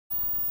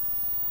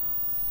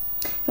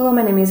Hello,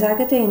 my name is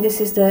Agatha and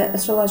this is the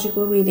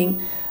astrological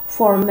reading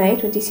for May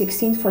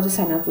 2016 for the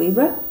sign of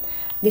Libra.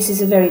 This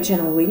is a very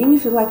general reading.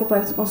 If you'd like a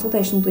private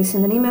consultation, please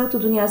send an email to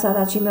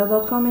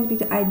dunyazad@gmail.com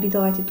and I'd be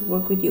delighted to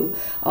work with you.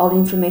 All the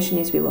information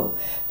is below.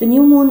 The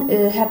new moon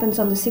happens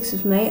on the 6th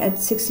of May at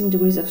 16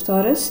 degrees of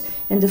Taurus,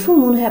 and the full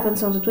moon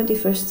happens on the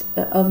 21st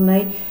of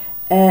May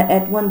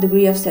at 1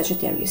 degree of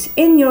Sagittarius.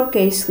 In your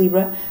case,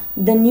 Libra,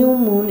 the new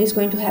moon is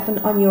going to happen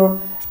on your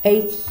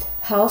 8th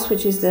house,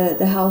 which is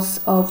the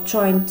house of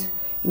joint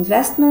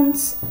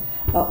investments,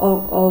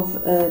 of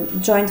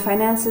joint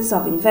finances,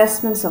 of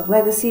investments, of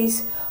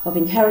legacies, of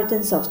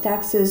inheritance, of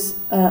taxes,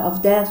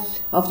 of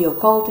death, of the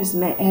occult.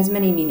 Has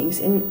many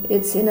meanings, and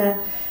it's in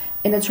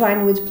a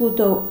trine with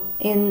Pluto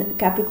in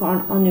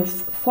Capricorn on your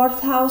 4th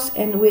house,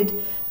 and with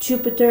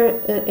Jupiter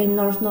in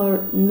North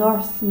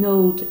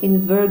Node in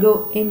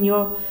Virgo in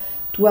your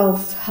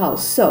 12th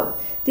house. So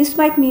this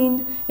might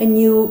mean a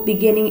new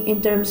beginning in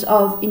terms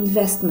of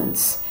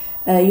investments.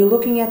 You're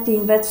looking at the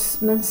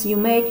investments you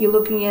make, you're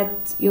looking at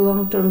your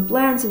long-term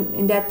plans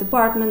in that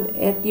department,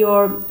 at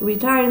your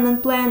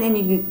retirement plan, and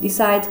you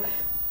decide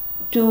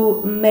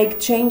to make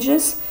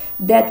changes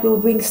that will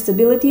bring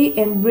stability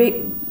and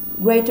bring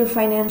greater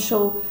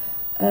financial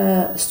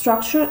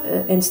structure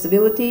and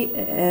stability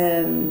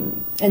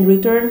and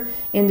return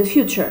in the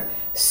future.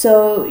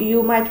 So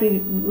you might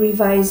be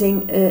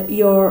revising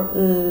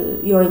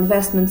your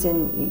investments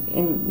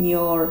in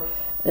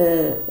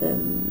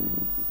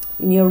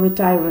your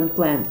retirement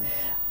plan.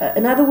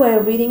 Another way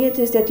of reading it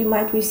is that you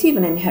might receive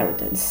an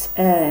inheritance,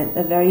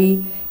 a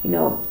very,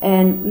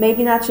 and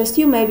maybe not just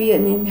you, maybe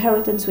an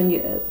inheritance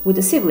with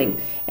a sibling,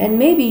 and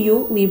maybe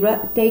you,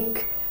 Libra,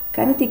 take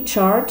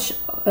charge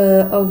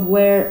of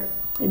where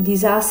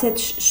these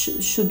assets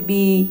should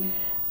be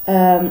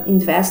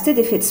invested.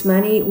 If it's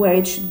money, where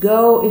it should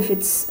go. If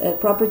it's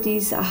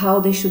properties, how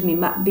they should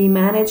be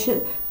managed.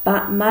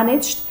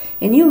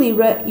 And you,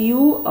 Libra,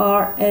 you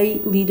are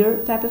a leader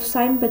type of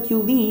sign, but you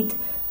lead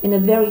in a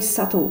very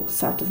subtle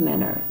sort of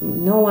manner.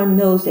 No one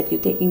knows that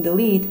you're taking the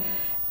lead.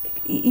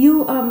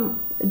 You are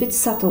a bit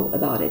subtle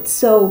about it.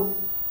 So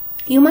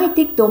you might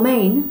take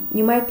domain,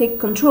 you might take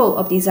control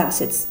of these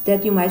assets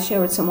that you might share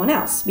with someone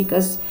else,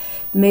 because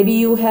maybe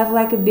you have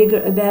like a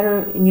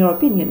better, in your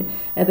opinion,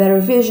 a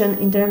better vision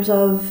in terms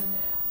of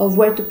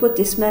where to put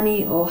this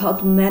money or how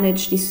to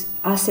manage these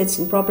assets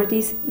and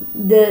properties.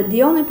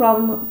 The only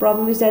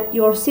problem is that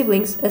your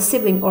siblings, a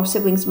sibling or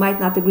siblings, might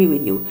not agree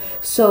with you.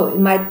 So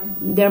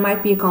there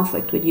might be a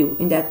conflict with you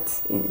in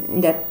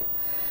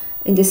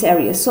this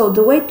area. So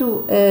the way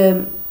to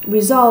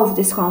resolve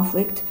this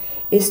conflict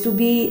is to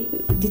be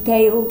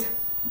detailed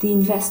the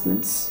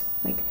investments.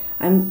 Like,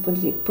 I'm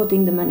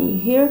putting the money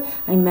here,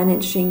 I'm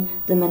managing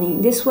the money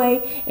in this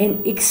way,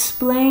 and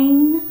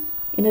explain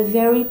in a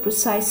very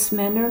precise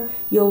manner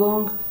your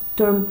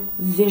long-term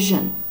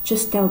vision.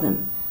 Just tell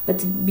them,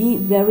 but be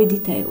very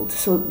detailed.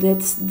 So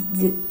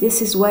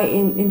this is why,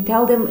 and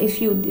tell them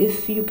if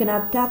you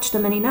cannot touch the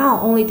money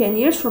now, only 10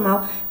 years from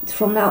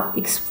now,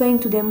 explain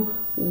to them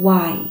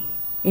why,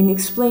 and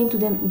explain to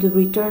them the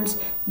returns.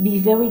 Be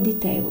very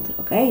detailed,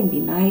 okay, and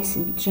be nice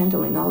and be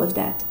gentle and all of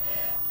that.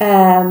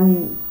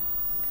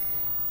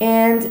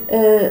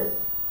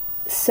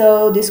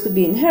 So this could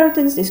be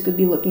inheritance. This could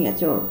be looking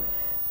at your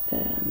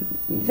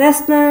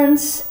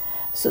investments.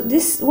 So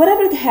this,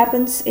 whatever that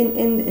happens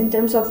in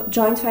terms of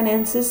joint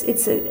finances,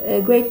 it's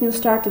a great new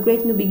start, a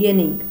great new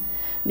beginning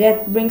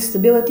that brings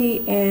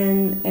stability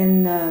and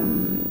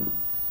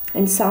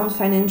sound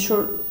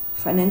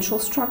financial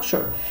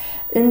structure.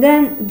 And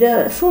then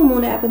the full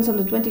moon happens on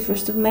the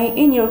 21st of May.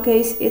 In your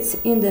case, it's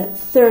in the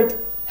 3rd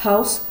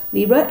house,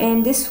 Libra,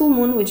 and this full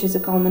moon, which is a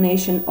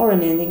culmination or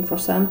an ending for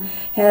some,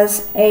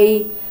 has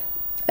a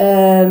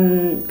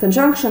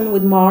conjunction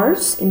with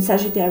Mars in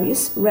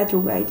Sagittarius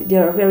retrograde. They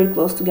are very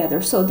close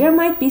together, so there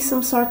might be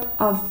some sort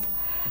of,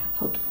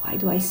 why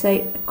do I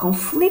say, a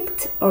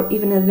conflict, or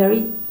even a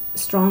very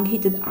strong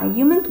heated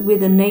argument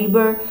with a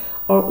neighbor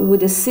or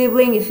with a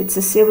sibling. If it's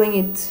a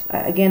sibling,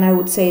 again, I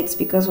would say it's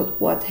because of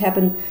what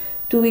happened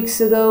 2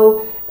 weeks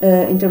ago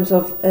in terms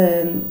of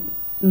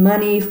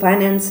money,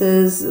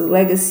 finances,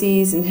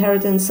 legacies,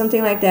 inheritance,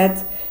 something like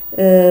that.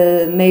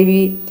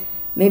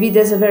 Maybe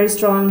there's a very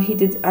strong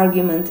heated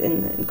argument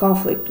and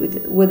conflict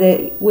with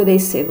a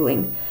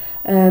sibling.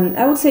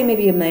 I would say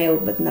maybe a male,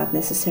 but not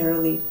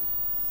necessarily.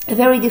 A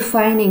very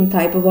defining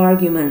type of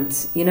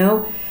argument,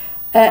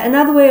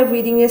 Another way of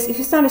reading this, if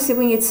it's not a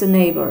sibling, it's a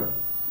neighbor,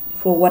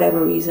 for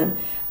whatever reason.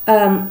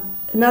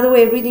 Another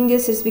way of reading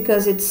this is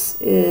because it's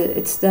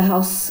the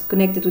house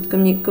connected with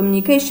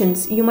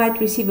communications. You might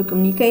receive a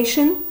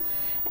communication,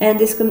 and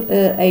this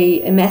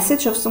a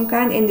message of some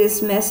kind, and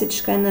this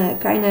message kind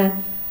of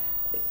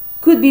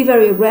could be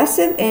very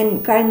aggressive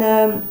and kind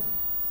of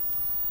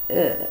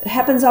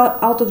happens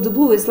out of the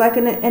blue. It's like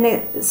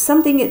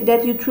something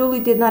that you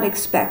truly did not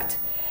expect,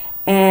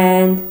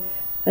 and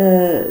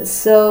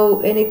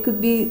it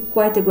could be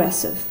quite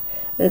aggressive.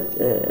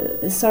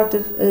 A sort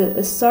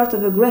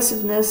of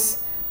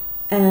aggressiveness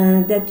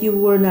that you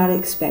were not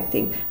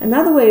expecting.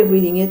 Another way of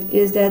reading it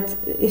is that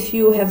if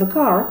you have a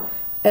car,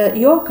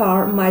 your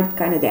car might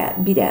kind of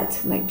be dead,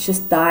 like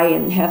just die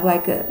and have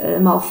like a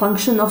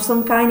malfunction of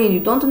some kind, and you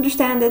don't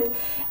understand it,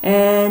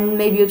 and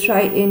maybe you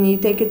try and you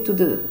take it to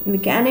the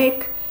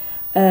mechanic,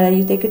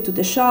 you take it to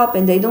the shop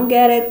and they don't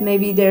get it.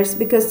 Maybe there's,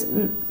 because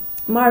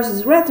Mars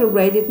is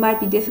retrograde, it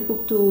might be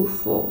difficult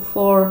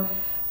for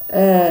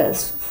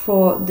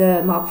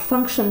the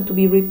malfunction to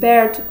be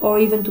repaired or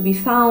even to be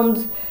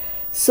found.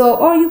 So,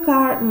 or your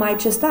car might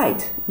just die.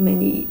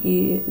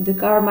 Maybe the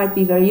car might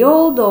be very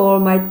old or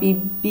might be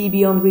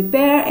beyond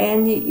repair,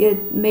 and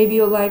maybe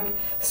you like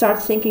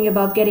start thinking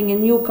about getting a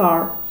new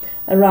car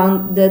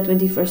around the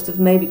 21st of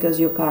May because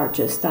your car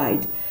just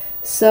died.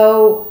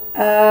 So,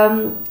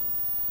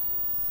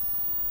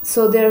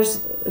 so there's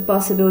a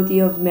possibility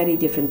of many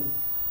different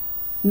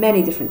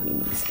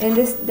meanings. And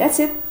that's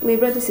it,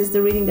 Libra. This is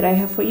the reading that I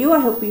have for you. I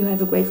hope you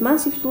have a great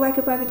month. If you'd like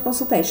a private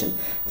consultation,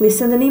 please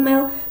send an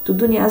email to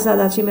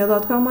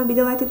duniazad@gmail.com. I'll be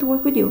delighted to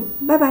work with you.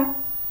 Bye bye.